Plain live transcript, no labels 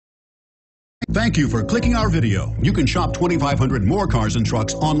Thank you for clicking our video. You can shop 2,500 more cars and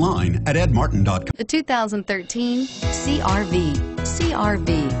trucks online at edmartin.com. The 2013 CR-V.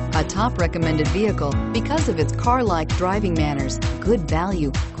 CR-V, a top recommended vehicle because of its car-like driving manners, good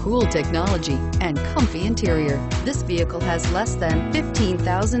value, cool technology, and comfy interior. This vehicle has less than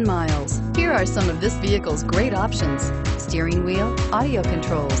 15,000 miles. Here are some of this vehicle's great options: steering wheel audio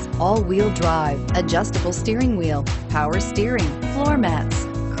controls, all-wheel drive, adjustable steering wheel, power steering, floor mats,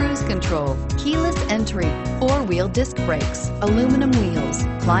 cruise control, keyless entry, four-wheel disc brakes, aluminum wheels,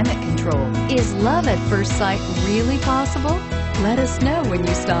 climate control. Is love at first sight really possible? Let us know when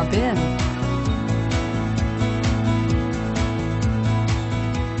you stop in.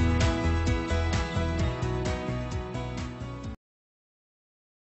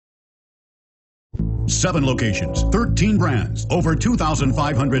 Seven locations, 13 brands, over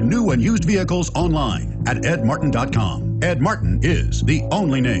 2,500 new and used vehicles online at edmartin.com. Ed Martin is the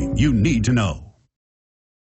only name you need to know.